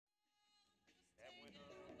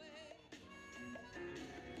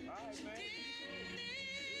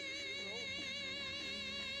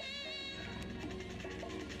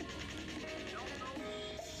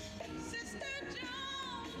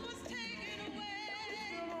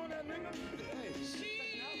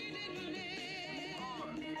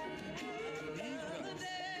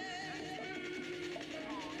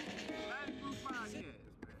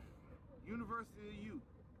University of Youth.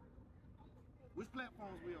 Which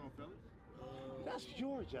platforms we on, fellas? That's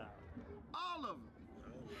your job. All of them.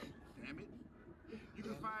 Damn it. You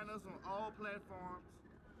can find us on all platforms.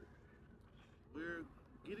 We're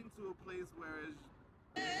getting to a place where it's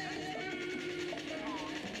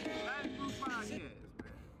Podcast.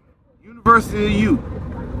 University of Youth.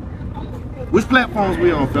 Which platforms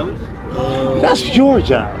we on, fellas? That's your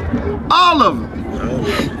job. All of them.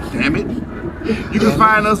 Damn it. You can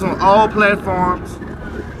find us on all platforms.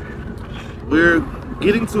 We're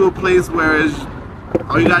getting to a place where it's,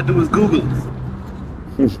 all you gotta do is Google us.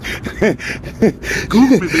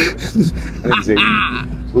 Google me, baby.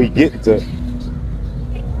 We get to.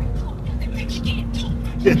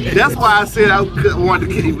 That's why I said I wanted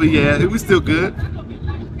to keep, but yeah, we still good.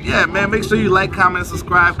 Yeah, man, make sure you like, comment,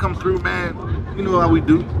 subscribe, come through, man. You know how we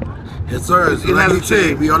do. Yes, sir. So like you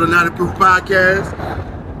said, we on the 90 Proof Podcast.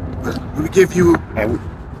 We give you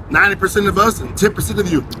 90% of us and 10%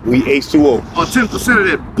 of you. We H2O. Or 10% of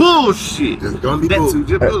that bullshit. It's gonna be that bull. too,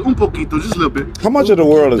 just un poquito, just a little bit. How much of the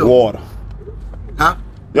world is water? Huh?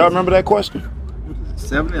 Y'all remember that question?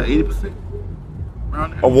 70 or 80%?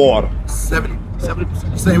 Around there? Of water.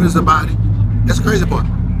 70%. Same as the body. That's the crazy part.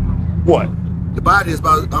 What? The body is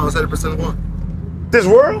about 70% of water. This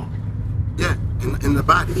world? Yeah, in the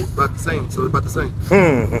body, it's about the same. So it's about the same.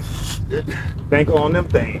 Think on them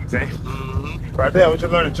things, eh? Right there, what you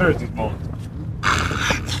learned in church this morning.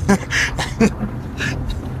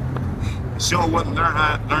 Sure wasn't learning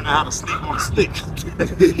how to sleep on a stick.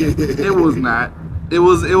 It was not. It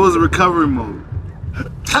was a recovery mode.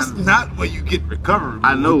 That's not where you get recovery mode.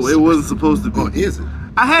 I know, it wasn't supposed to be. Oh, is it?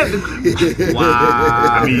 I had the wow.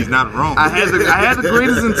 I mean, he's not wrong. I had the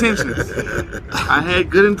greatest intentions. I had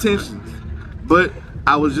good intentions, but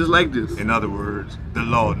I was just like this. In other words, the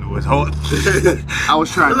Lord knew his heart. I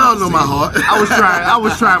was trying. The Lord know my heart. I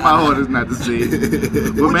was trying my hardest not to say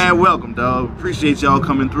it. But man, welcome, dog. Appreciate y'all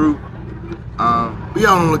coming through. We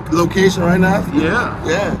on location right now.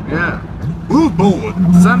 Yeah. Who's bored?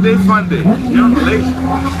 Sunday fun day. Young lady.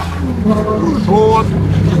 Who's bored?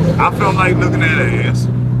 I felt like looking at her ass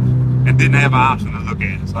and didn't have an option to look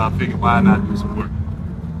at it, so I figured why not do some work.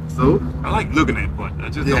 So I like looking at butt. I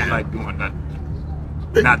just don't like doing nothing.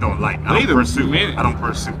 I don't Wait a pursue. minute. I don't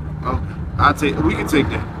pursue. Okay, we can take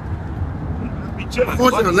that. Be chilling.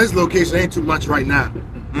 Unfortunately, on this location, ain't too much right now.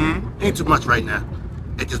 Mm-hmm. Ain't too much right now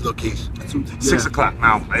at this location. 6 o'clock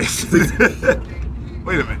now, man.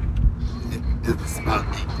 Wait a minute. It's about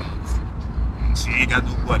 8. She ain't got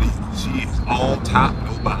no buddy. She is all top,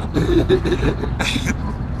 no bottom.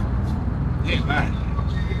 Yeah, man.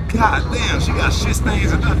 God damn, she got shit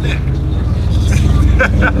stains and nothing there.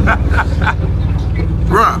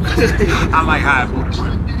 Bruh. I like high women.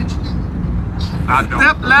 I don't.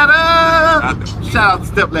 Step ladder. I don't. Shout out to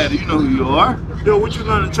Step Ladder. You know who you are. Yo, what you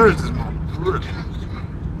learn in church this morning? For real.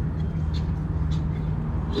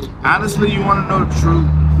 Honestly, you want to know the truth?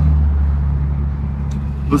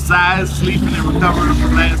 Besides sleeping and recovering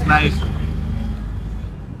from last night,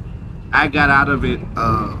 I got out of it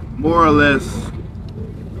more or less.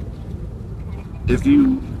 If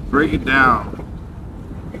you break it down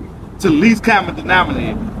to the least common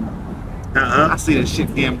denominator, I see that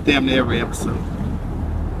shit damn near every episode.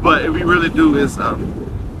 But if we really do, is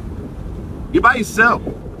you're by yourself.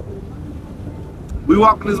 We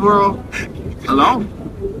walk in this world alone.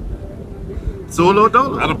 Solo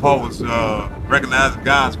dolo. That part was recognizing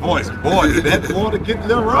God's voice. Boy, did that water get a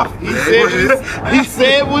little rough. He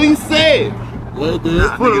said what he said.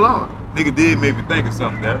 Let's put it on. Nigga did make me think of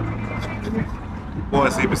something there. Boy,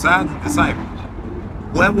 see, besides the disciples,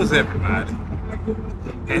 where was everybody?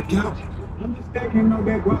 Head count.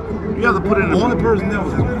 You have to put it in The only person that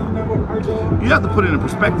was You have to put it in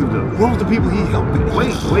perspective though. what was the people he helped?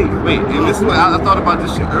 Wait. And this is what I thought about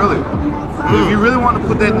this shit earlier. If you really want to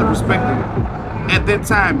put that into perspective, at that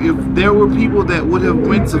time, if there were people that would have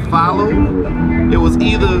went to follow, it was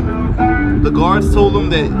either the guards told them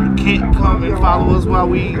that you can't come and follow us while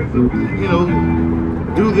we,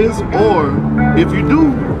 do this, or if you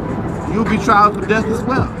do, you'll be tried for death as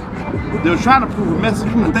well. They were trying to prove a message.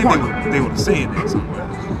 I think they were saying that somewhere.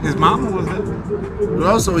 His mama was there. But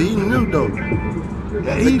also, he knew though.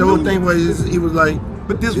 Yeah, The whole thing was he was like,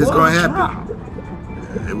 but this it's was gonna a happen.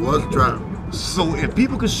 trial. It was a trial. So if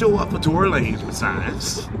people could show up for Tory Lanez with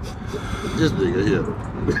signs, This nigga here.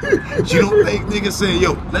 you don't think niggas say,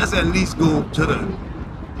 yo, let's at least go to the...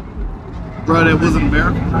 Bro, that wasn't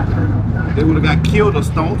America. They would have got killed or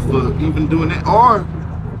stoned for even doing that, or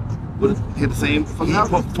would have hit the same fucking He house.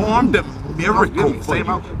 performed a miracle for Same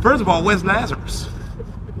you. out. First of all, where's Lazarus?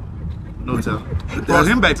 No tell. He brought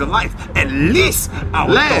him back to life. At least I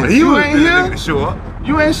would Laz, thought you he was ain't the here? nigga to show up.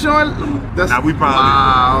 You ain't showing. That's Now we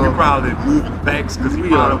probably moving facts because he We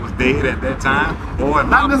probably are. was dead at that time. Boy,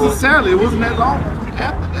 not my boy, necessarily. It wasn't that long after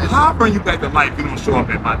that. how I bring you back to life if you don't show up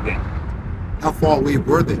at my day? How far away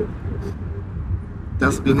were they?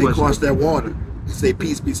 That's a good When they question. crossed that water, they say,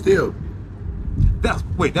 peace be still. That's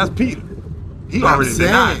Peter. He But I'm already saying,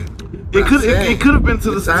 denied it. It could have been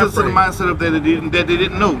to the the time to the frame. mindset of that they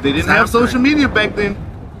didn't know. They didn't Time have social frame. media back then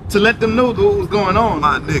to let them know what was going on.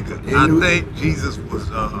 My nigga, Yeah, I you- think Jesus was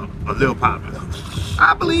a little popular.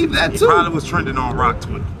 I believe that He too. probably was trending on Rock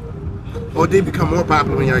Twitter. Or they become more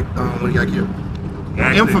popular when you got killed.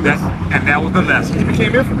 Actually, Infamous. and that was the lesson. He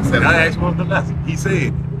became infamous after That that. actually was the lesson. He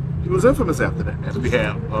said, He was infamous after that. as we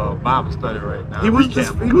have Bible study right now. He wasn't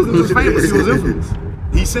just famous. He was infamous,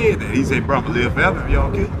 He said that. He said, bro, I'm gonna live forever if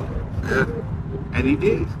y'all kill me. Yeah. and he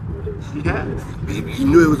did. He has. He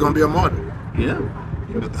knew it was gonna be a martyr. Yeah.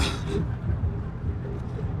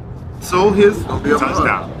 So his be a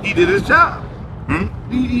touchdown. He did his job. Hmm?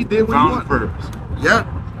 He did what Found he the wanted. purpose. Yeah.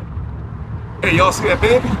 Hey, y'all see that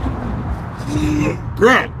baby?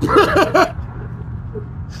 Bruh.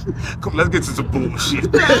 Come, let's get to some bullshit.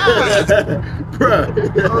 Bruh.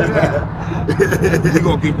 We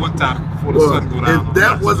gonna get one time before the Well, sun go down. if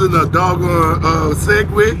that wasn't a doggone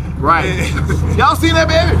segue, Right. Y'all see that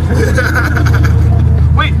baby?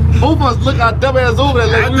 Wait, both of us look our dumb ass over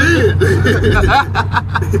there I like did.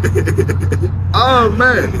 Oh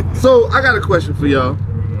man. So I got a question for y'all.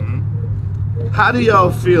 How do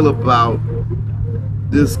y'all feel about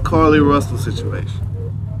this Carlie Russell situation?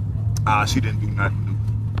 She didn't do nothing new.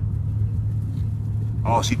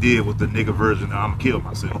 All she did was the nigga version of I'ma kill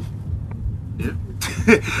myself. Yeah.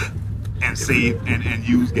 And save and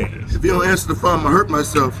use gas. If you don't answer the phone, I'm gonna hurt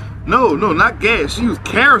myself. No, not gas. She used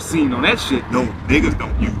kerosene on that shit. No, niggas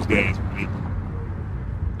don't use gas with me.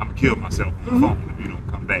 I'ma kill myself on the phone if you don't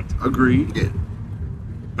come back to me. Agreed. Yeah.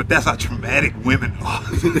 But that's how traumatic women are.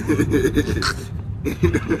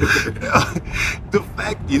 The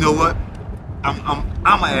fact, you know what?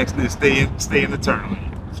 I'm actually staying eternally.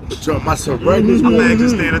 Jump myself right in this I'm morning. actually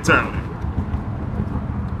staying eternally.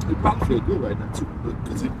 You probably feel good right now too.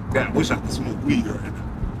 Cause God, I wish I could smoke weed right now.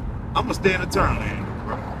 I'm gonna stand eternally,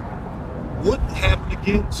 bro. What happened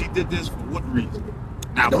again? She did this for what reason?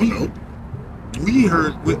 Now don't know. we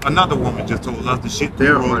heard another woman just told us the shit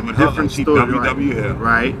there was are with her, different like she stories. WWF.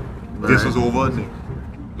 Right. This right. was over a nigga.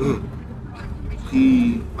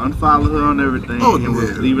 He unfollowed her on everything Oh, and was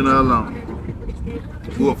yeah. leaving her alone.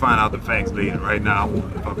 We'll find out the facts later. Right now, I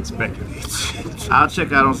want to fucking speculate. I'll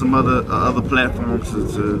check out on some other platforms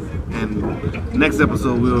and next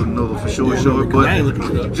episode we'll know for sure. I ain't looking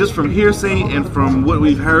it But up. just from hearsay and from what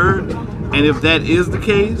we've heard, and if that is the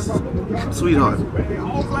case, sweetheart,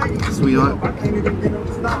 we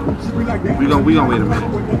gonna wait a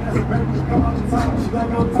minute.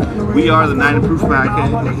 We are the 90 Proof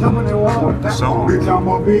Podcast. So, you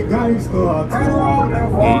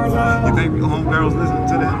think homegirls listen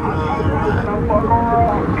to that?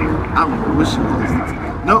 I wish it was.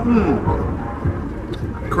 No,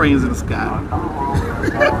 cranes in the sky.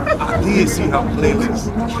 I did see her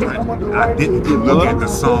playlist. I didn't look at the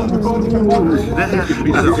songs. That has to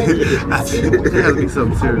be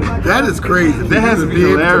something serious. That is crazy. That has to be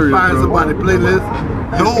able hilarious, to find bro. somebody playlist.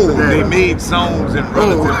 No, they made songs in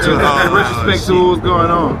relative to In retrospect to what was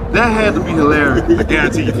going on, that had to be hilarious. I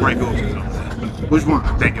guarantee you Frank Ocean's on that. Which one?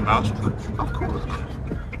 Thinking about you. Of course.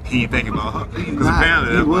 He ain't thinking about her. Because Nah, apparently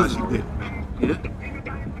he that's why wasn't. she did.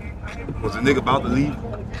 Yeah. Was the nigga about to leave?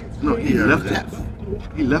 No, he Yeah, left yeah. it.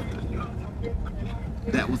 He left it.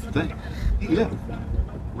 That was the thing. He left.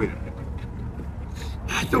 Wait a minute.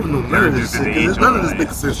 I don't know none of this shit. 'Cause none of this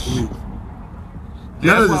makes sense to me.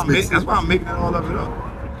 None of this makes That's sense. why I'm making it all of it up.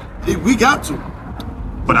 We got to.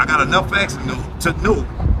 But I got enough facts to know.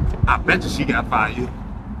 I bet you she got fired.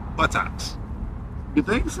 Buttocks. You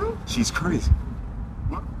think so? She's crazy.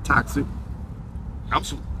 What? Toxic. I'm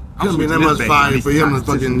so. I mean, that much fire for him to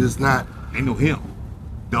fucking just not. Ain't no him.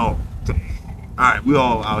 Dog. Alright, we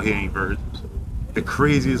all out here ain't virgins. The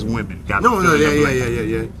craziest women got No, to fill in the blank.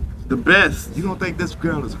 yeah. The best. You don't think this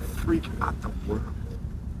girl is a freak out the world?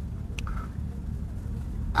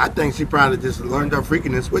 I think she probably just learned her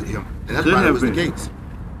freakiness with him, and that's Could probably have was the been. case.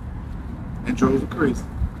 And drove her crazy.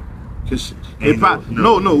 Cause Ain't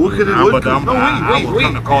no. What could have? Wait. I will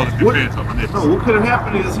come to call it defense on this. No, what could have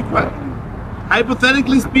happened is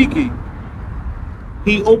hypothetically speaking,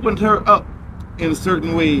 he opened her up in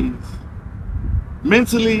certain ways,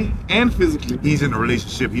 mentally and physically. He's in a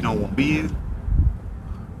relationship he don't want to be in,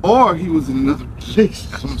 or he was in another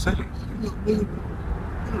relationship. That's what I'm saying. In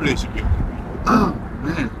a relationship. Oh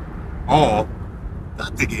man. Or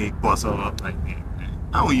that nigga ain't bust her up like that.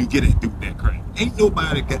 How will you get it through that crazy? Ain't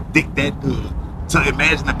nobody got dick that good to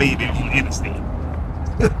imagine a baby on interstate.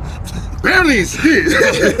 Apparently it's did.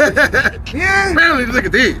 Yeah. Apparently the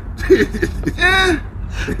nigga did. Yeah.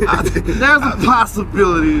 There's a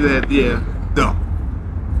possibility that, yeah. No.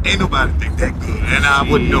 Ain't nobody think that good. And I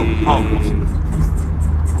wouldn't know almost.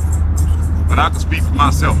 But I can speak for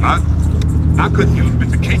myself. I couldn't even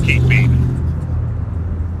with the KK baby.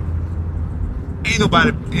 Ain't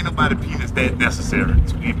nobody penis that necessary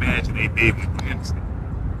to imagine a baby on interstate.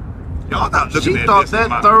 Y'all not looking She at thought this that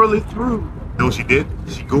my- thoroughly through. No, she did.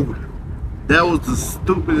 She Googled it. That was the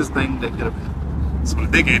stupidest thing that could have been. So the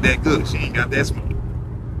dick ain't that good. She ain't got that smart.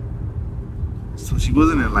 So she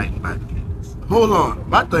wasn't enlightened by the penis. Hold on.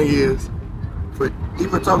 My thing is, for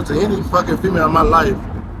even talking to any fucking female in my life,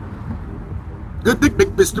 good dick, big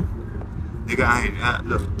bitch. Nigga,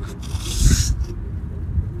 look.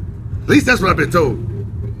 At least that's what I've been told.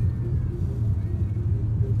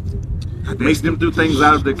 Makes them do things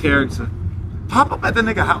out of their character. Pop up at the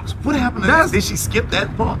nigga house. What happened to that? Did she skip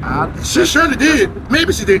that part? She surely did.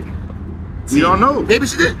 Maybe she didn't. We don't know. Maybe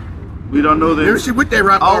she did. We don't know that. Maybe she went that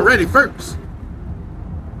route already first.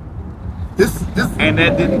 This. And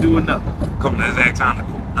that didn't do enough. Come on, let's ask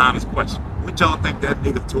honest question. What y'all think that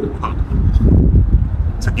nigga told her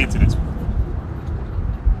to get to this point?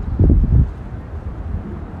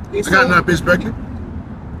 I got enough bitch pregnant.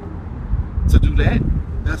 To do that.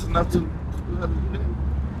 That's enough to do that.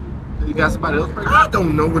 You got somebody else pregnant? I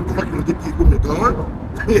don't know what fucking get these women going.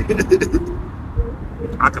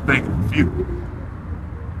 I could think of a few.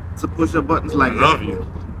 To push her buttons like I love you.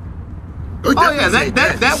 Oh yeah,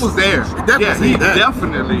 that was there. Yeah, he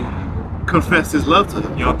definitely confessed his love to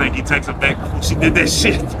her. You don't think he texted her back before she did that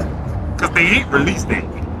shit? Cause they ain't released that.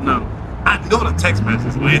 No. I know the text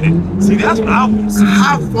message landed. See, that's what I was.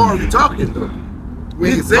 How far are we talking though?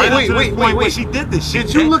 When you say Wait. She did this shit.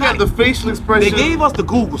 Did you look at the facial expression? They gave us the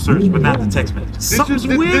Google search, but not the text message. Something's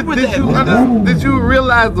weird with that. Did you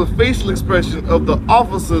realize the facial expression of the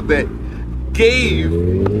officer that gave?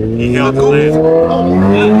 He held the last.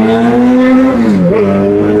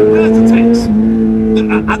 That's the text.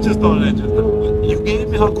 I just thought that just you gave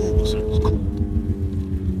me her Google search. Cool.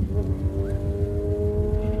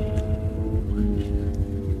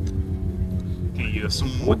 Can you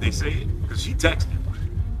assume what they said? Because she texted.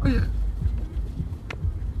 Oh yeah.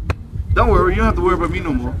 Don't worry, you don't have to worry about me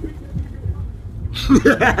no more.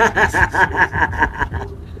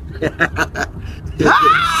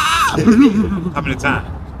 How many times?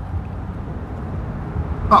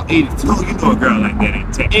 About 82. Oh, you know a girl like that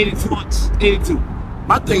ain't text. 82 once. 82.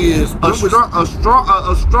 My thing is, A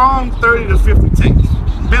strong 30 to 50 takes.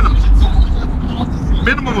 Minimum.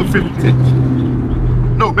 Minimum of 50 takes.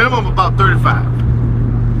 No, minimum about 35.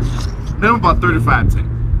 Minimum about 35 takes.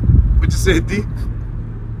 What you said, D?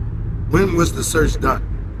 when was the search done?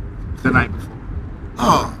 The night before.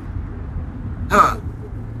 Oh. Huh.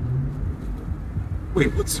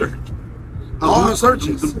 Wait, what search? All her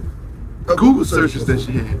searches. The Google searches that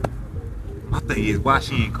she had. My thing is, why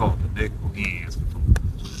she ain't called the nigga who he ain't answered the phone?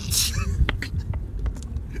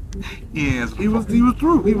 He ain't answered the phone. He was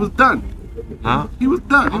through. He was done. Huh? He was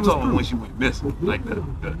done. I'm talking when she went missing, like the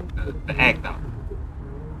act out.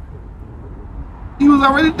 He was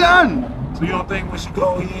already done. So you don't think when she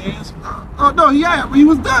called, he ain't answered? Oh no, he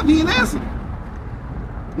was done. He didn't answer.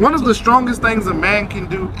 One of the strongest things a man can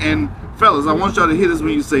do, and fellas, I want y'all to hear this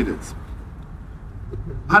when you say this.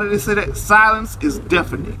 How did they say that? Silence is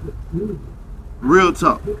deafening. Real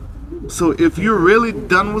talk. So if you're really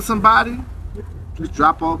done with somebody, just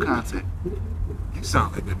drop all contact. You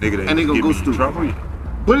sound like the nigga that And they gonna give go you stupid. trouble. You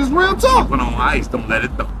But it's real talk. put on ice, don't let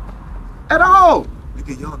it go. At all.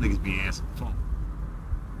 Nigga, y'all niggas be answering the phone.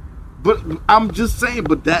 But I'm just saying,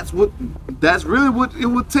 but that's really what it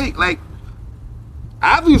would take. Like,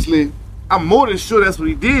 obviously, I'm more than sure that's what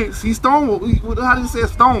he did. He stonewalled. How did he say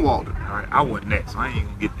stonewalled her? All right, I wasn't that, so I ain't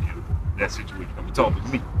gonna get to that situation. I'm talking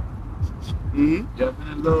with me. Mm-hmm. You ever been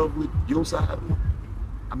in love with your side?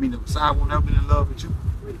 I mean, the side one ever been in love with you?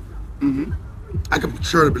 Mm-hmm. I can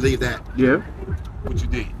surely believe that. Yeah. What you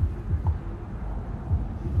did?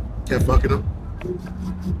 Kept fucking him.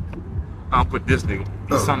 I'll put this nigga.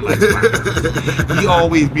 He's Oh. something like that. He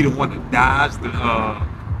always be the one to dodge the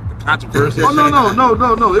controversial.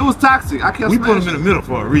 Oh no. It was toxic. I kept We smashing. put them in the middle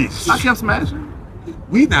for a reason. I kept smashing.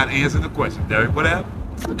 We not answering the question, Derek. What happened?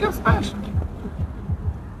 I kept smashing.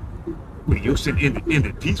 Wait, your shit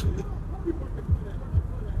ended peacefully?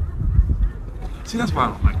 See, that's why I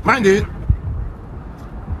don't like. Mine did.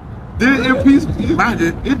 Did it end peacefully? Mine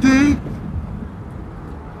did. It did.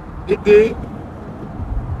 It did.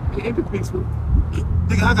 It ended peacefully.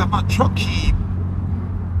 Nigga, I got my truck key.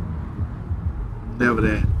 Never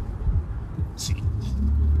that. See,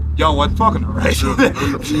 y'all wasn't fucking right. No.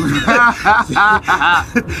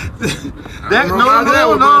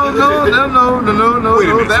 Wait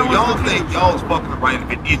a minute, That so was y'all think y'all was fucking right if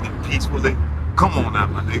it ended peacefully? Come on now,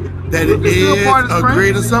 my nigga. That it It's still is part of the a friend.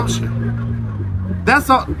 great assumption. That's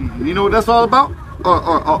all. You know what that's all about? Or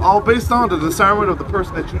all based on the discernment of the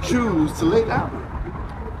person that you choose to lay down.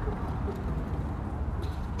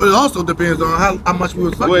 But it also depends on how much we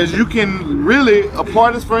was fucking. Whereas you can really,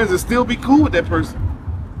 apart as friends, and still be cool with that person.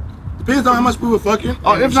 Depends on how much we were fucking.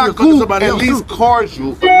 Or and if she not was fucking cool, somebody at else, least too. cordial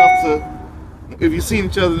enough to, if you seen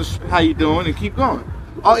each other, how you doing, and keep going.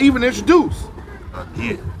 Or even introduce.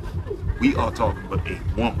 Again, we are talking about a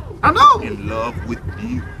woman I know. in love with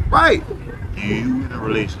you. Right. You in a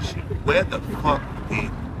relationship. Where the fuck did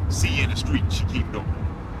see you in the street? She keep doing it.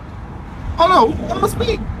 Oh no, I'm gonna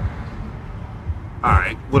speak. All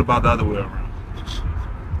right. What about the other way around?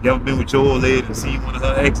 You ever been with your old lady and seen one of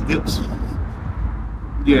her ex dips?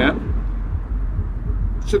 Yeah.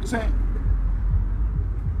 Shook his hand.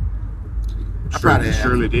 I probably have.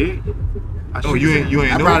 Surely did. Oh, you ain't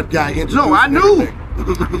I know. probably got introduced. No, I and knew.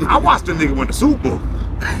 everything. I watched the nigga win the Super Bowl.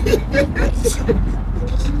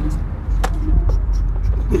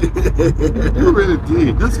 You really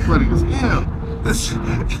did. That's funny as hell.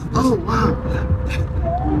 Oh wow.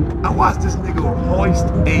 I watched this nigga hoist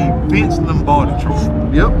a Vince Lombardi trophy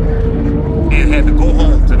Yep. and had to go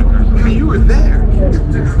home to the girl. I mean, you were there. No, you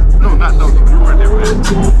weren't there, man.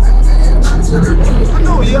 I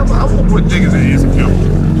know, yeah, but I won't put niggas in insecure.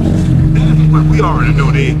 But we already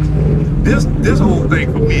know that this whole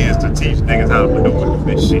thing for me is to teach niggas how to maneuver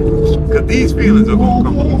this shit. Cause these feelings are gonna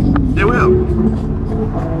come on. They will.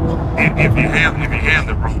 And if you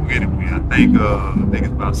handle it wrong anyway, I think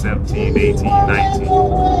niggas about 17, 18, 19. I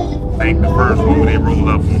think the first one when they roll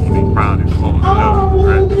up on they probably fall in love,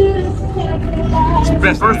 right?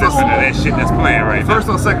 Especially First or listening to that shit that's playing right First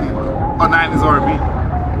or second one. Or 90s R&B. now.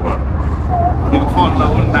 You can fall in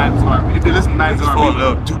love with 90s R&B. If they listen to 90s Fall in R&B.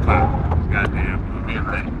 love with Tupac. Goddamn, man,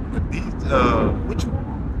 thing. But these,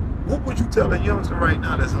 what would you tell a youngster right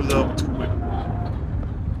now that's in love with Tupac?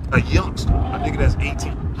 A youngster, a nigga that's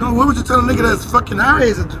 18. No, what would you tell a nigga that's fucking our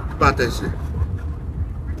age about that shit?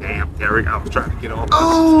 Damn, Derek, I was trying to get off.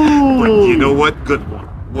 Oh. But you know what? Good one.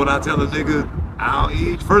 What I tell a nigga our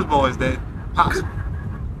age, first of all, is that possible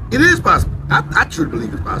It is possible. I truly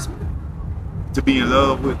believe it's possible. to be in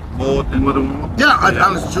love with more than one woman Yeah, I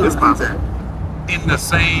honestly truly It's believe that. in the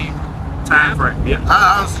same time frame. Yeah.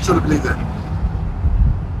 I honestly truly believe that.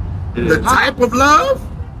 It The is. type of love,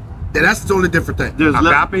 that's a totally different thing. There's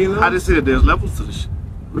Agape love? I just said there's levels to this shit.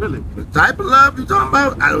 Really? The type of love you talking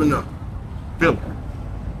about, I don't know. Philip.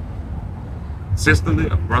 Sisterly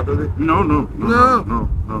or brotherly? No. No,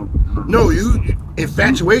 you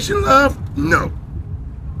infatuation love? No.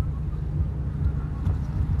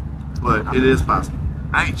 But it is possible.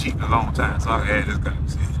 I ain't cheating a long time, so I had this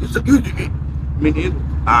conversation. I mean, it.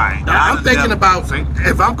 Alright. I'm thinking about,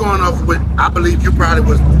 if I'm going off what I believe you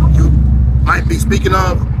might be speaking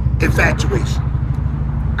of, infatuation.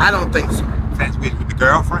 I don't think so. Infatuated with the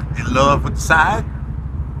girlfriend, in love with the side.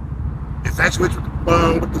 Infatuated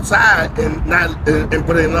with the side and not and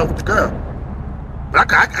put it in love with the girl.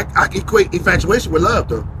 But I can equate infatuation with love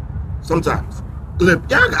though. Sometimes. Yeah,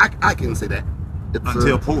 I can say that. It's,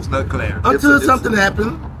 Until post-nut clarity. until something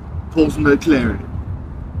happens. Post-nut clarity.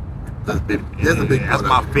 That's a big That's part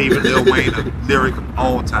my of it. favorite Lil Wayne lyric of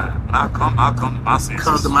all time. When I come to my senses.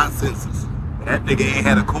 Come to my senses. That nigga ain't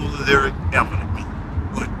had a cooler lyric ever than me.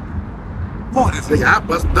 But boy, this Nigga, I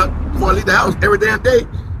bust up before I leave the house every damn day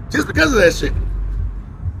just because of that shit.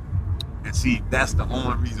 and see, that's the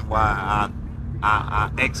only reason why I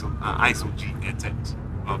iso-G at text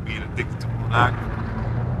about being addicted to pornography.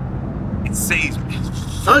 It saves me.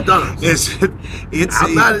 So it does.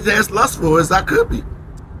 I'm not as lustful as I could be.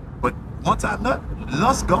 But once I nut,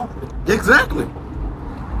 lust gone. Exactly.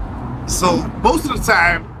 So most of the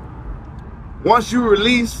time, once you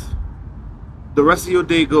release, the rest of your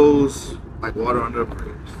day goes like water under a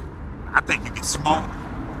bridge. I think you get smart.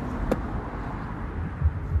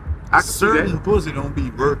 I can see Certain that. pussy don't be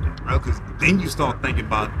working, bro, because then you start thinking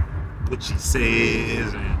about what she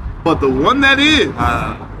says and But the one that is,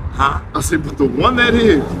 Huh? I said, but the one that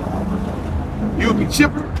is, you'll be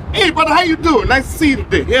chipper. Hey, brother, how you doing? Nice to see you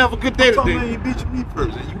today. Yeah, have a good day I'm talking today. about you bitching me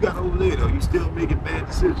first, and you got over there though. You still making bad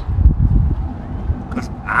decisions. Cause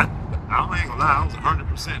I ain't gonna lie, I was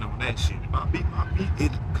 100% on that shit. My beat,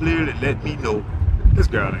 it clearly let me know this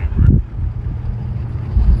girl ain't real.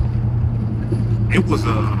 It was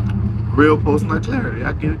Real post-nut clarity.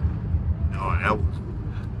 I get it. no, that was.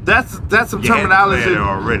 That's some You had terminology. clarity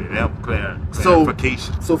already. That was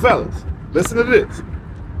clarification. So fellas, listen to this.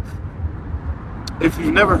 If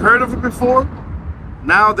you've never heard of it before,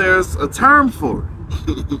 now there's a term for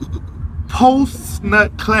it.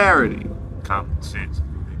 Post-nut clarity. Common sense,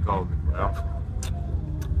 they call it, Ralph.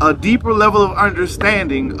 A deeper level of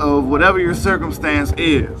understanding of whatever your circumstance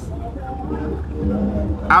is.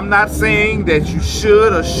 I'm not saying that you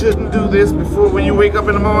should or shouldn't do this before when you wake up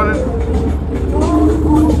in the morning.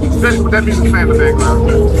 Especially with that music playing in the background.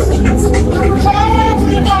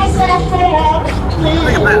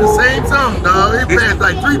 Nigga played the same song, dog. He played it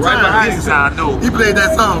like 3 Right times. behind this, I know. He played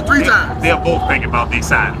that song 3 times. They're both thinking about their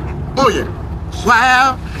side. Oh yeah.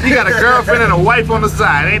 Wow. You got a girlfriend and a wife on the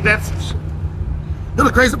side, ain't that some shit? You know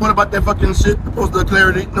the crazy part about that fucking shit, the post-nut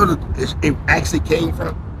clarity? You know it actually came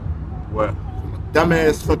from What?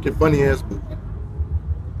 dumbass fucking funny ass movie.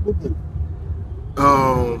 What movie?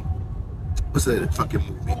 What's that fucking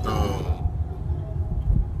movie?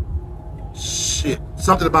 Shit.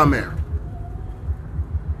 Something about Marital.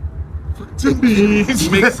 Makes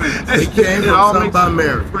sense. It came It from all something makes about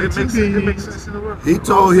sense. Marital. It makes sense in the world. He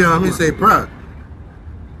told him, he said, bruh,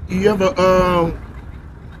 you ever,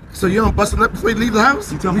 so you don't busting up before you leave the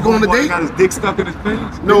house? You We go on a date? got his dick stuck in his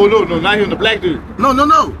pants? No, not him, the black dude. No.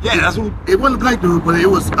 Yeah, that's who. It wasn't a black dude, but it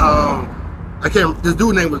was, I can't, this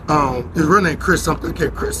dude name was, his real name Chris something,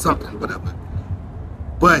 Chris something, whatever.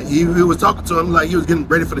 But he was talking to him like he was getting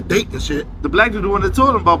ready for the date and shit. The black dude, the one that told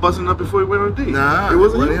him about busting up before he went on a date. Nah, it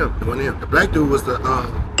wasn't him. It wasn't him. The black dude was the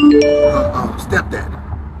stepdaddy.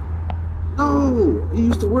 No, he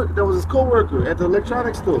used to work. That was his co-worker at the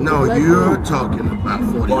electronics store. No, The black you're dude. talking about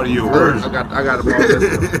 40 What are you years. I got him all.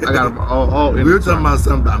 Listed. I got him all. We were talking about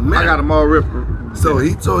something about I Marital. got him all ripped. So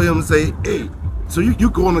he told him to say, hey, so you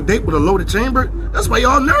go on a date with a loaded chamber? That's why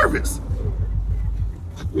y'all nervous.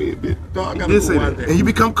 Wait a minute, dog. I gotta Did go say watch that. And you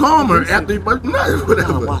become calmer after you but no,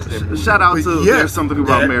 whatever. Shout out But to yeah, There's Something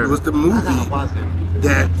About that Marital. was the movie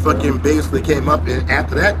that fucking basically came up, and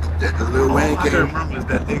after that the Lil Wayne I can came. remember is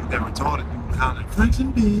that nigga, that retarded dude hollering, Franks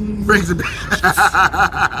and beans. Brings it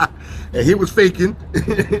back. And he was faking.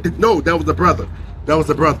 No, that was the brother. That was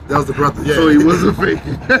the brother. Yeah. So he wasn't faking.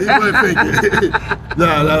 He wasn't faking.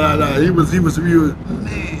 Nah. He was real.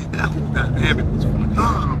 Man, that whole dynamic was funny.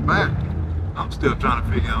 Oh man. I'm still trying to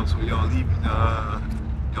figure out, so y'all leaving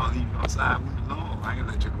outside with the law. I ain't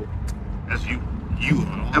gonna let you go. That's you.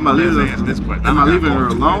 Am I leaving her? This question. Am I leaving her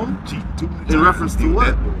alone? In reference to what?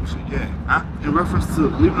 That bullshit, yeah. Huh? In reference to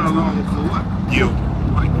leaving her alone for what? You.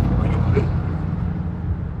 Like,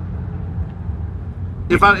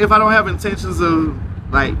 If I don't have intentions of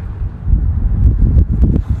like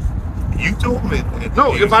you told me.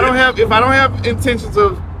 no, if I don't have intentions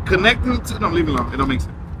of connecting to leave it alone. It don't make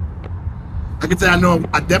sense. I can say I know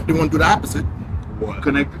I definitely want to do the opposite. What?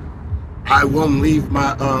 Connected. I won't leave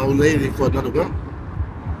my old lady for another woman.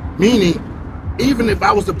 Meaning, even if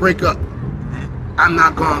I was to break up, I'm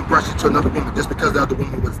not going to brush it to another woman just because the other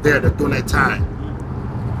woman was there during that time.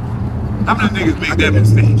 How many niggas make that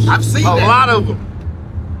mistake? I've seen A that. lot of them.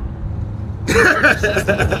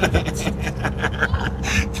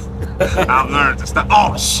 I've learned to stop.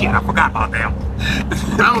 Oh shit, I forgot about that one.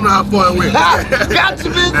 I don't know how far it went. Got you,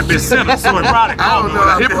 bitch. That bitch said it, so it probably I don't know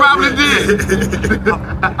how It far probably did.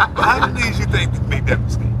 But how many niggas you think make that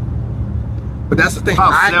mistake? But that's the thing.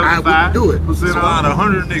 About I wouldn't do it. 75%. So out of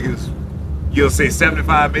 100 niggas, you'll say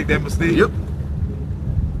 75 make that mistake? Yep.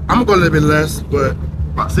 I'm going to go a little bit less, but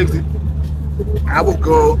About 60. I will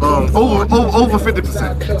go Over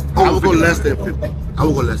 50%. I will go less than 50. I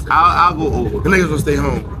will go less than 50. I'll go over. The niggas will stay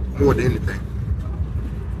home more than anything.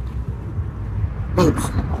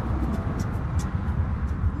 Most.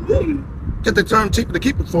 Get the term cheaper to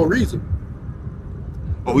keep it for a reason.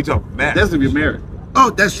 Oh, we talking marriage. That's if you're married. Oh,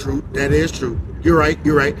 that's true. That is true. You're right.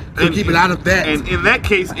 To keep it out of that. And in that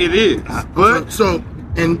case, it is. But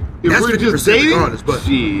and if that's we're just 50% dating, regardless. But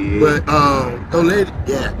shit. old lady,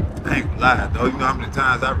 yeah. I ain't gonna lie, though. You know how many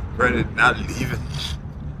times I regretted not leaving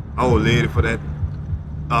my old lady for that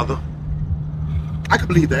other? I can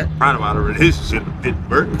believe that. Probably why the relationship didn't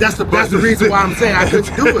work. That's the reason why I'm saying I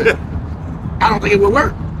couldn't do it. I don't think it would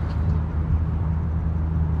work.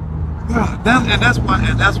 That's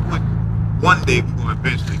what one day we're gonna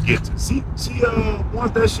eventually get to. See,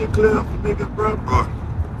 once that shit clear up for niggas, bro,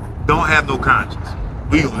 don't have no conscience.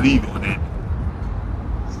 We gonna leave on that.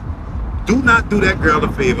 Do not do that girl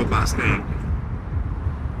a favor by staying.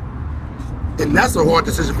 And that's a hard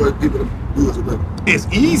decision for people to do as well. It's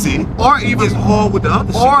easy, Or even it's hard with the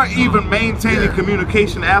other shit. or even maintaining Yeah.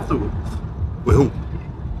 communication afterwards. With who?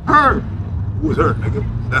 Her. Who is her, nigga?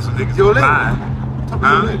 That's what niggas Your lady. lie.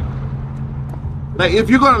 Huh? Like if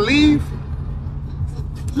you're gonna leave,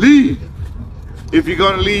 leave. If you're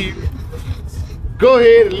gonna leave, go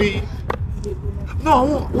ahead and leave.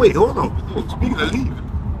 No, wait, hold on. Speaking of leaving,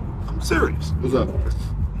 I'm serious. What's up?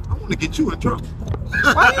 I want to get you in trouble.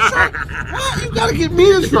 Why you gotta get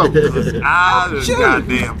me in trouble? I just Sure.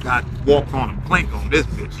 goddamn got walked on a plank on this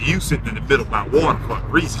bitch. You sitting in the middle of my water for a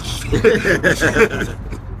reason.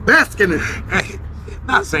 Basking it. Hey,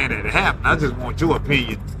 not saying that it happened. I just want your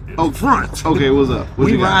opinion Oh, front. Okay, what's up? What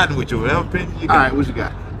We you got? riding with your opinion. You All got. right, what you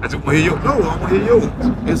got? I just want to hear your. No, I want to hear yours.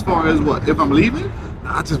 As far as what? If I'm leaving?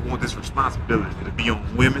 I just want this responsibility to be on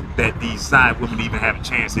women that these side women even have a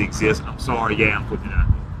chance to exist. I'm sorry, yeah, I'm putting it out.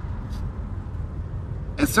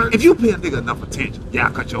 If you pay a nigga enough attention, yeah,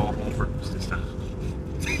 I'll cut you off on purpose this time.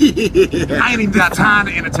 I ain't even got time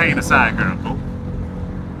to entertain a side girl, bro.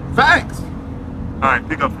 Facts. All right,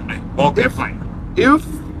 pick up from there. Walk that plane. If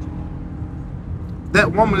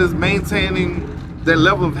that woman is maintaining that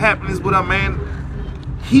level of happiness with her man,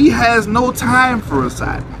 he has no time for a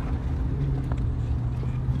side.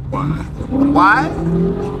 Why?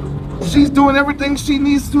 Why? She's doing everything she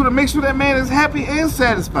needs to do to make sure that man is happy and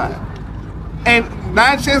satisfied. And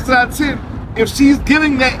 9 chances out of 10, if she's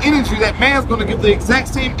giving that energy, that man's gonna give the exact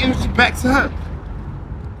same energy back to her.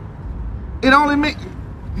 It only makes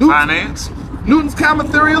Finance? Newton's common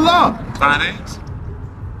theory of law. Finance?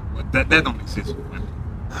 Well, that don't exist with women.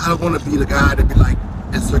 I don't want to be the guy to be like,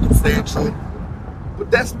 it's circumstantial, But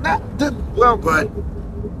that's not the well. but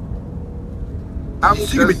She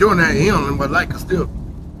she could be doing that. He don't but like her still.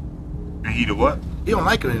 And he the what? He don't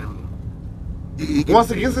like her anymore. He Once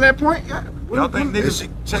it gets to that point, yeah, Y'all think niggas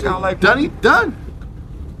check out like done. He done.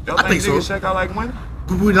 Y'all I think think niggas so. check out like women?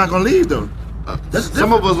 But we're not gonna leave though. That's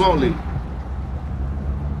Some of us won't leave.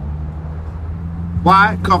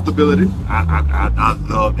 Why? Comfortability. I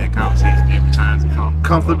love that conversation every time it comes.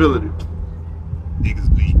 Comfortability.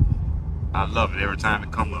 Niggas leave. I love it every time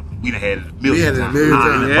it come up. We done had it a million We had it a times. million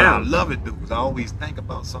times. But Yeah. I love it, dude, because I always think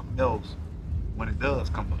about something else when it does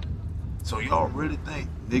come up. So y'all really think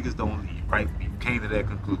niggas don't leave, right? You came to that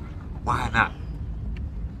conclusion. Why not?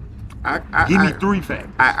 Give me 3 facts.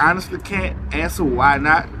 I honestly can't answer why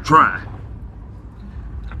not. Try.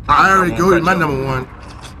 I already go to my number one.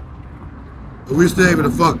 If we're still able to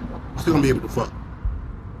fuck, we're still gonna be able to fuck.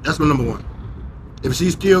 That's my number one. If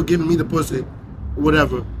she's still giving me the pussy,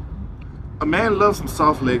 whatever, A man loves some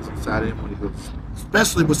soft legs inside of him when he goes.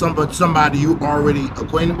 especially with somebody you already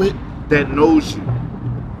acquainted with, That knows you.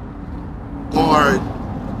 or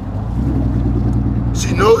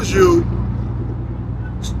she knows you.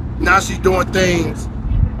 Now she's doing things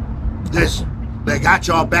that got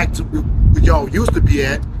y'all back to where y'all used to be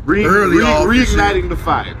at early on. Reigniting the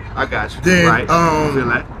fire. I got you. Then, right. Feel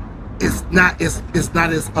that? It's not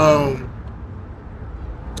as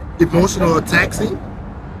emotional or taxing.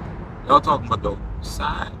 Y'all talking about the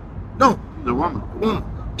side? No, The woman.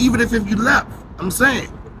 even if you left, I'm saying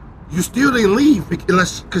you still didn't leave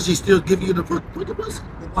because she still give you the fucking pussy.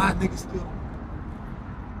 Why niggas still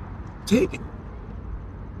take it?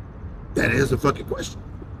 That is the fucking question.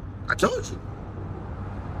 I told you.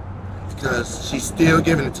 Because she's still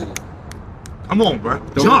giving it to you. Come on, bro.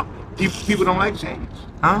 Jump. People don't like change.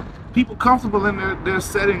 Huh? People comfortable in their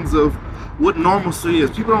settings of what normalcy is.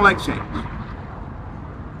 People don't like change.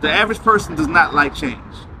 The average person does not like change.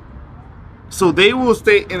 So they will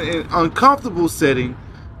stay in an uncomfortable setting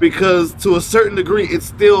because to a certain degree it's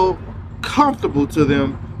still comfortable to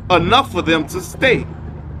them enough for them to stay.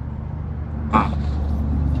 Wow.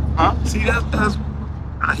 Huh? See, that's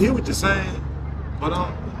I hear what you're saying, but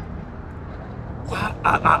why?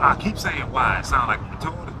 I keep saying why. It sounds like I'm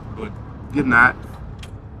retarded, but You're not.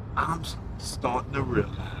 I'm starting to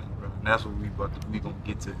realize, bro. And that's what we gonna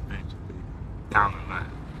get to eventually down the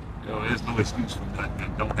line. You know, there's no excuse for nothing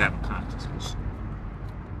that don't have a conscience.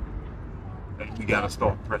 And we gotta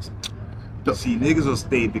start pressing. See, niggas will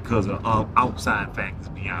stay because of outside factors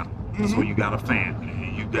beyond them. Mm-hmm. So you got a family,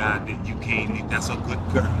 and you got that you can't. That's a good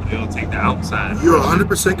girl. They'll take the outside. You're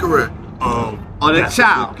 100% correct. Or that That's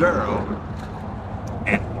child. a good girl.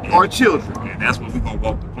 And Or children. And that's when we gonna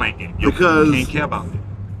walk the plank in. Because- you can't care about it.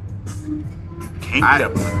 Ain't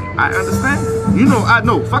that money? I understand. You know, I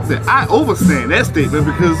know. Fuck that. I overstand that statement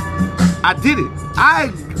because I did it. I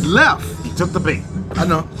left. He took the bait. I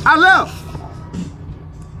know. I left.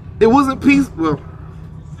 It wasn't peace. Well.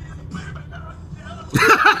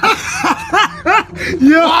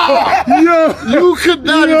 You could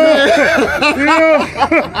not have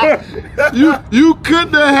you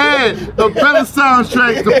couldn't have had a better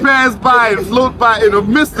soundtrack to pass by and float by in the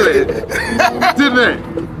midst of it, didn't they?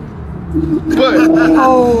 But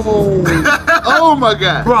oh my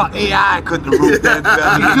God, Bro, AI couldn't have wrote that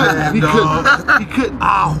better. he couldn't.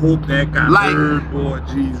 I hope that got Like- heard, boy.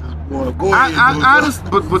 Jesus, boy. Go ahead.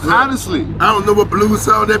 But honestly, I don't know what blues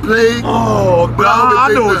song they played. Oh, But I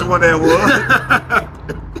know think which one that was.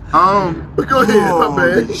 But go ahead, my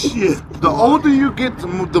man. Shit. the older you get,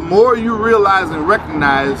 the more you realize and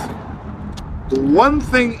recognize the one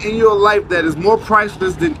thing in your life that is more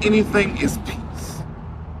priceless than anything is peace.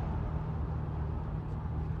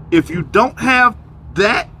 If you don't have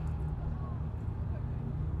that,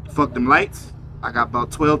 fuck them lights. I got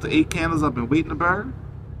about 12 to 8 candles I've been waiting to burn.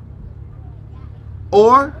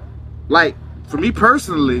 Or, like, for me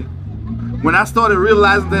personally, when I started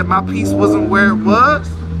realizing that my peace wasn't where it was,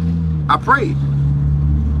 I prayed.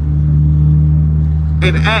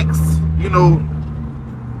 And asked, you know,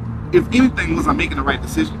 if anything, was I making the right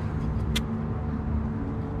decision?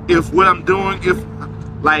 If what I'm doing,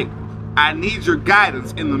 like, I need your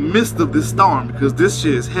guidance in the midst of this storm because this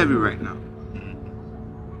shit is heavy right now.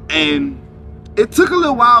 And it took a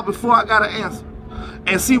little while before I got an answer.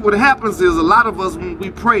 And see, what happens is a lot of us, when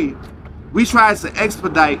we pray, we try to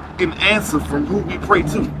expedite an answer from who we pray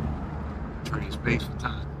to. Trade space for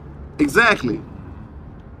time. Exactly.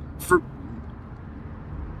 For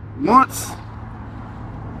once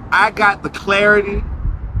I got the clarity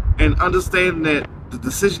and understanding that the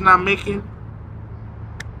decision I'm making,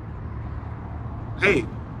 hey,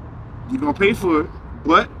 you're gonna pay for it,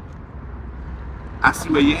 but I see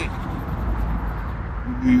where you're at.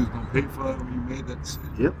 You knew you was gonna pay for it when you made that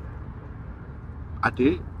decision. Yep. I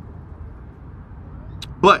did.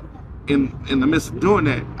 But in the midst of doing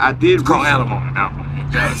that, I did Call alimony now.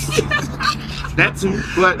 that too.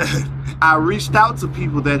 But I reached out to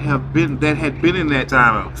people that had been in that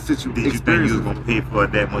Time out. situation. Did you think you was gonna pay for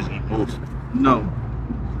it that much emotion? No.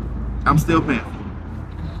 I'm still paying for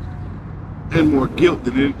it. And more guilt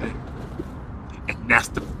than anything. And that's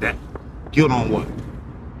that guilt on what?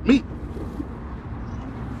 Me.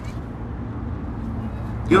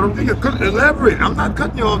 Guilt on me. Nigga, elaborate. I'm not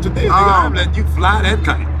cutting you off today. Nigga, I'm letting you fly that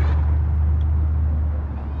kite.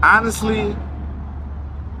 Honestly,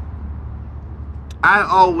 I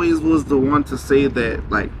always was the one to say that,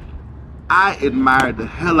 like, I admired the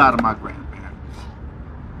hell out of my grandparents.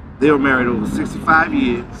 They were married over 65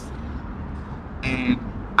 years, and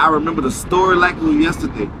I remember the story like it was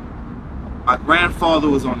yesterday. My grandfather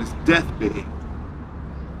was on his deathbed.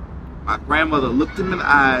 My grandmother looked him in the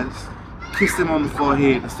eyes, kissed him on the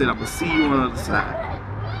forehead, and said, "I'm gonna see you on the other side."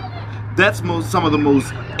 That's some of the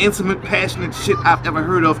most intimate, passionate shit I've ever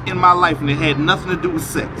heard of in my life, and it had nothing to do with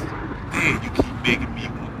sex. Man, you keep making me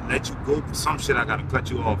want to let you go for some shit I gotta cut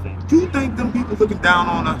you off on. Do you think them people looking down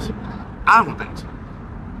on us? I don't think so.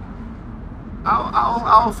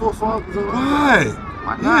 Our forefathers. Why?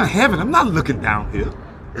 Why You're in not? heaven. I'm not looking down here.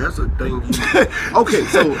 That's a thing.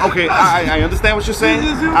 Okay, I understand what you're saying.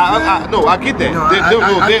 No, I get that. No,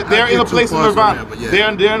 They're I in a get place too of far from nirvana. that, but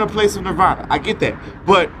yeah. They're in a place of nirvana. I get that.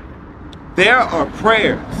 But there are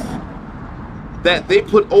prayers that they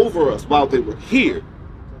put over us while they were here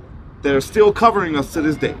that are still covering us to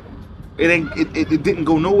this day. It didn't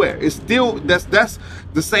go nowhere. It's still that's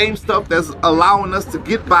the same stuff that's allowing us to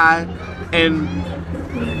get by and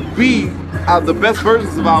be the best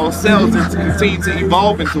versions of ourselves and to continue to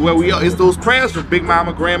evolve into where we are. It's those prayers from Big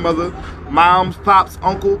Mama, grandmother, moms, pops,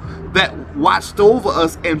 uncle that watched over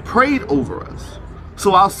us and prayed over us.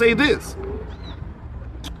 So I'll say this.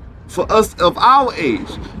 For us of our age,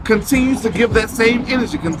 continue to give that same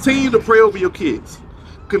energy. Continue to pray over your kids.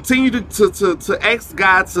 Continue to ask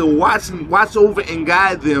God to watch over and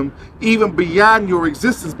guide them even beyond your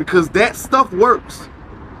existence, because that stuff works.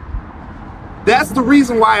 That's the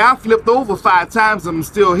reason why I flipped over 5 times and I'm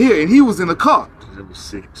still here, and he was in the car. It was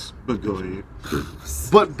 6, but go ahead.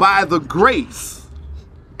 But by the grace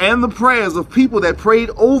and the prayers of people that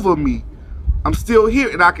prayed over me, I'm still here,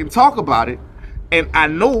 and I can talk about it. And I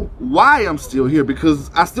know why I'm still here,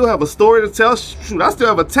 because I still have a story to tell. Shoot, I still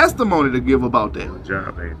have a testimony to give about that. The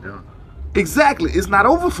job ain't done. Exactly. It's not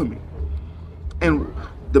over for me. And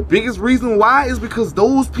the biggest reason why is because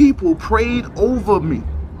those people prayed over me.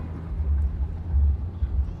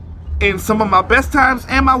 in some of my best times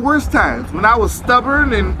and my worst times. When I was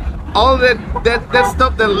stubborn and all of that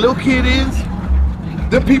stuff that a little kid is,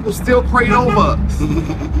 them people still prayed over us.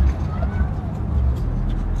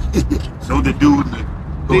 So the dude,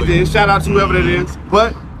 They did. Shout out to whoever that is.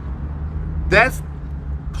 But that's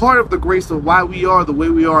part of the grace of why we are the way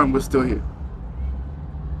we are and we're still here.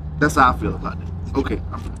 That's how I feel about it. Okay.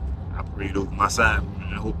 I prayed over my side.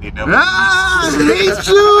 I hope they never. I hate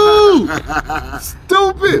you!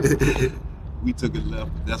 Stupid! We took it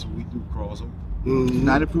left. That's what we do. Cross over.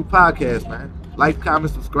 United Proof Podcast, man. Like,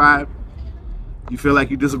 comment, subscribe. You feel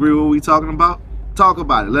like you disagree with what we talking about? Talk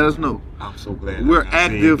about it. Let us know. I'm so glad. We're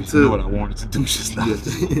active to. You know what I wanted to do just now. You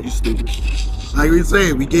stupid. Like we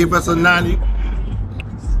said, we gave us a 90.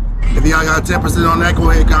 If y'all got 10% on that, go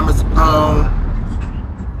ahead, comment.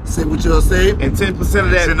 Say what you'll say. And 10%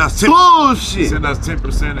 of that Send us 10 bullshit. Send us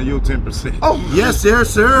 10% of your 10%. Oh, Yes,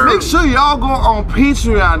 sir. make sure y'all go on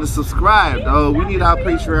Patreon to subscribe, dog. We need our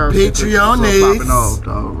Patreon. Patreon shit to needs. start popping off,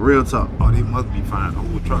 dog. Real talk. Oh, they must be fine.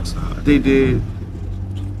 Old truck style. They did.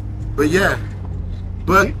 But yeah.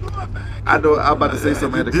 But I know. I'm about to say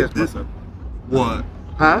something. I had to catch myself. What?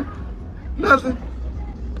 Huh? Nothing.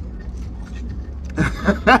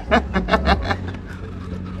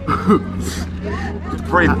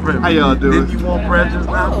 Pray. How y'all doing? Didn't you want prejudice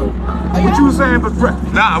now? What you saying but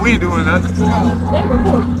prejudice? Nah, we ain't doing nothing.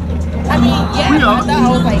 I mean, yeah, We but are. I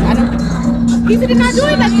was like, I don't. He said they're not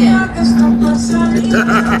doing nothing.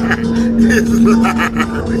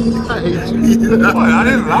 Boy, I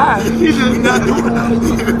didn't lie. He just not doing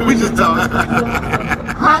nothing. We just talking.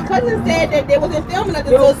 My cousin said that they wasn't filming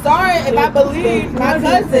nothing, so sorry if I believe my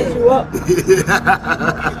cousin.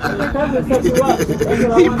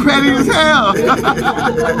 He petty as hell.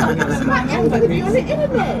 My ass gonna be on the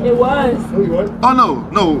internet. It was. Oh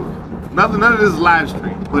no. None of this is live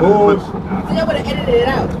stream. But So they would have edited it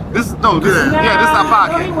out. this is our No, he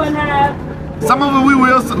podcast. wouldn't have. Some of it we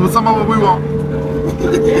will, some of it we won't.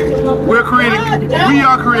 We are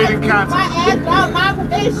creating My content. ass about my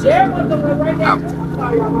probation. There was the one right there.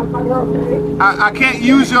 Sorry, y'all, my girl. I can't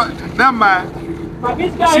use your. Never mind. My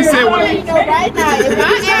bitch got She here. said what- You know, right now, if my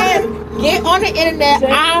ass get on the internet,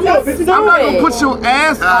 I'm suing. I'm not gonna put your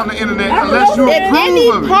ass on the internet unless you If any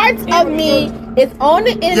approve of it. parts of me is on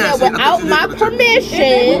the internet Yes, without my Put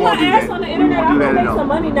permission, my ass on the internet, I'm gonna make some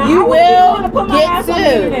money now. You I wouldn't will wanna put my get ass on the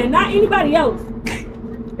sued. internet, not anybody else.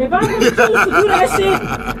 If I'm gonna choose to do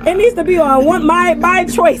that shit, it needs to be on my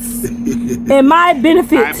choice and my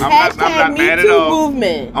benefits. I'm hashtag not Me mad at Too all.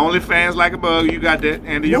 movement. Only fans like a bug. You got that,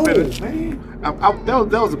 Andy. Your better.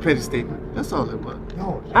 That was a petty statement. That's all it was.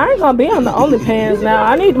 I ain't gonna be on the OnlyFans now.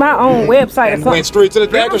 I need my own website or Went something. straight to the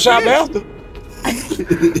tobacco shop after.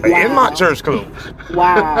 In my church clothes.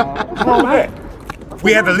 Wow.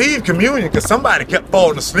 We had to leave communion because somebody kept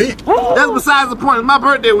falling asleep. That's besides the point. It's my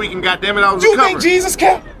birthday weekend. Goddamn it, I was You think recovering. Jesus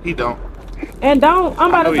kept? He don't. And I'm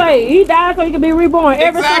about to I know say, he died so he could be reborn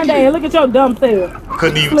every Exactly. Sunday. And look at your dumb self.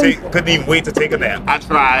 Couldn't even wait to take a nap. I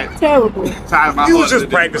tried. Terrible. Tired my You heart was just to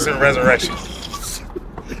practicing resurrection.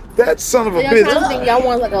 That son of a Y'all trying to bitch. think y'all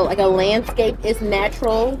want like a landscape, it's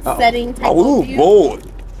natural setting type Oh, of view? bored.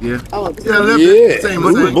 Yeah. Oh, yeah, a little Yeah, bit. Same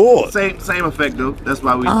we was bored. Same effect though. That's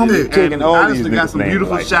why we I'm did it. taking And all honestly these got niggas' some names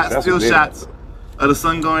beautiful like shots, that. still That's what shots of the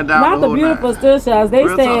sun going down. Not the the whole beautiful nine. still shots. They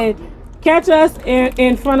Real said, catch us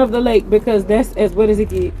in front of the lake because that's as wet as it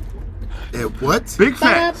gets. What? Big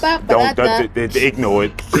facts. Don't ignore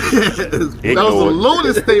it. That was a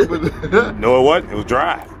loaded statement. No, it wasn't. It was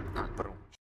dry.